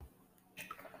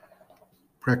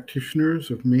Practitioners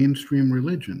of mainstream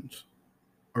religions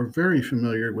are very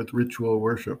familiar with ritual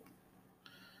worship.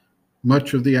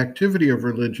 Much of the activity of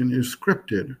religion is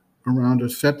scripted around a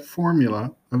set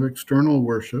formula of external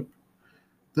worship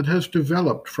that has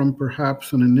developed from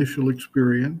perhaps an initial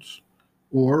experience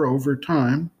or over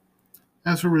time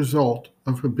as a result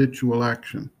of habitual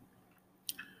action.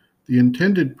 The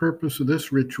intended purpose of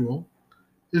this ritual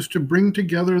is to bring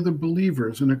together the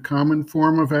believers in a common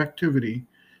form of activity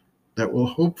that will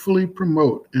hopefully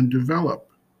promote and develop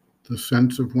the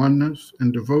sense of oneness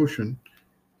and devotion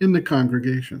in the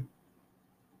congregation.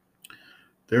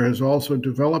 There has also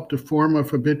developed a form of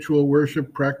habitual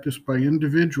worship practiced by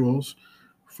individuals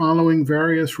following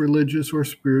various religious or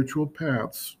spiritual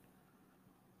paths.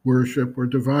 Worship or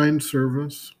divine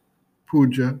service,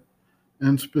 puja,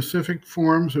 and specific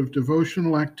forms of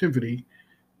devotional activity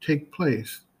take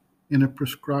place in a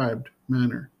prescribed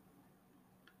manner.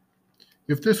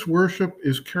 If this worship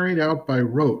is carried out by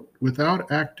rote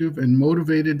without active and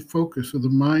motivated focus of the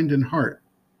mind and heart,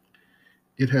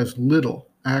 it has little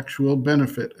actual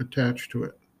benefit attached to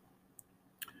it.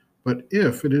 But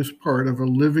if it is part of a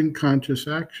living conscious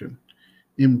action,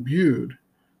 imbued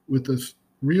with a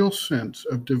real sense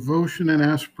of devotion and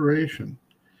aspiration,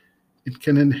 it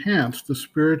can enhance the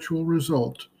spiritual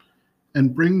result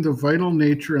and bring the vital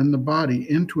nature and the body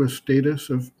into a status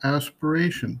of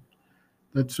aspiration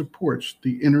that supports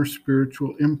the inner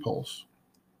spiritual impulse.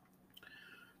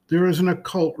 There is an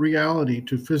occult reality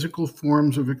to physical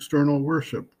forms of external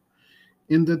worship,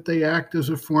 in that they act as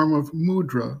a form of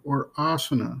mudra or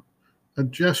asana, a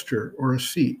gesture or a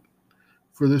seat,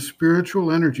 for the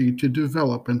spiritual energy to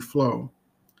develop and flow.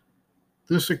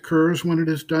 This occurs when it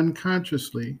is done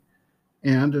consciously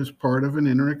and as part of an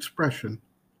inner expression.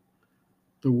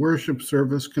 The worship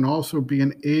service can also be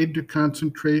an aid to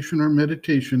concentration or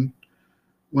meditation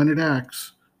when it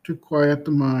acts to quiet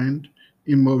the mind,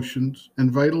 emotions, and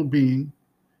vital being,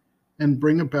 and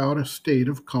bring about a state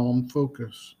of calm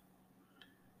focus.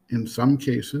 In some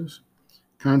cases,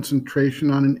 concentration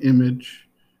on an image,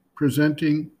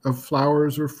 presenting of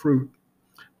flowers or fruit,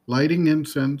 lighting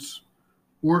incense,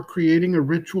 or creating a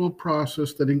ritual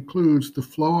process that includes the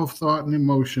flow of thought and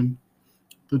emotion,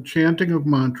 the chanting of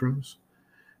mantras,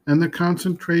 and the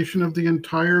concentration of the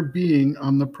entire being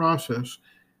on the process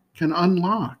can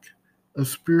unlock a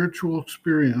spiritual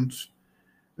experience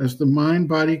as the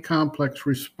mind-body complex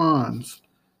responds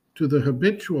to the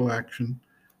habitual action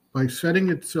by setting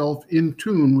itself in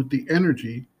tune with the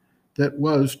energy that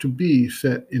was to be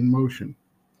set in motion.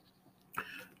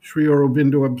 Sri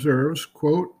Aurobindo observes,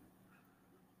 quote,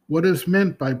 "What is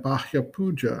meant by Bahya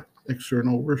Puja,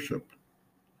 external worship?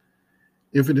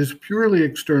 If it is purely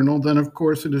external, then of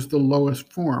course it is the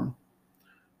lowest form.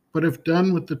 But if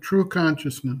done with the true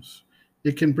consciousness,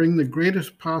 it can bring the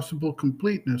greatest possible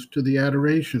completeness to the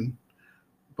adoration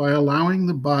by allowing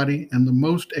the body and the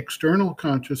most external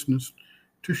consciousness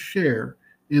to share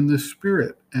in the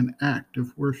spirit and act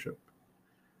of worship.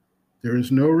 There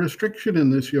is no restriction in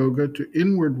this yoga to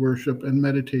inward worship and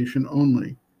meditation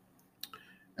only.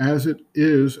 As it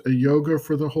is a yoga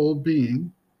for the whole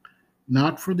being,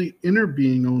 not for the inner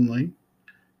being only,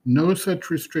 no such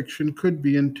restriction could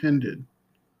be intended.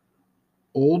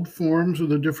 Old forms of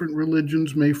the different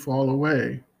religions may fall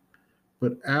away,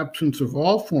 but absence of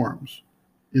all forms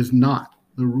is not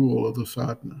the rule of the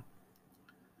sadhana.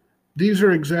 These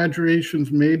are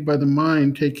exaggerations made by the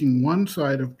mind taking one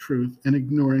side of truth and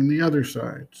ignoring the other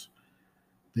sides.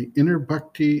 The inner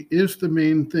bhakti is the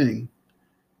main thing,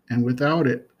 and without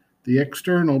it, the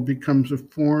external becomes a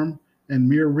form and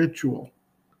mere ritual.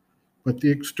 But the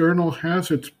external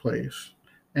has its place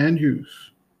and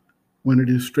use when it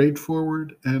is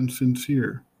straightforward and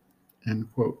sincere."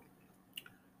 End quote.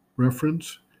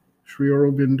 Reference, Sri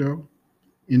Aurobindo,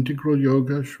 Integral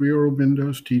Yoga, Sri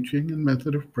Aurobindo's Teaching and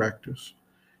Method of Practice,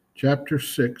 Chapter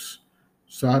 6,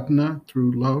 Sadhana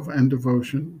Through Love and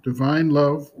Devotion, Divine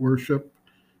Love, Worship,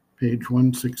 page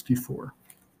 164.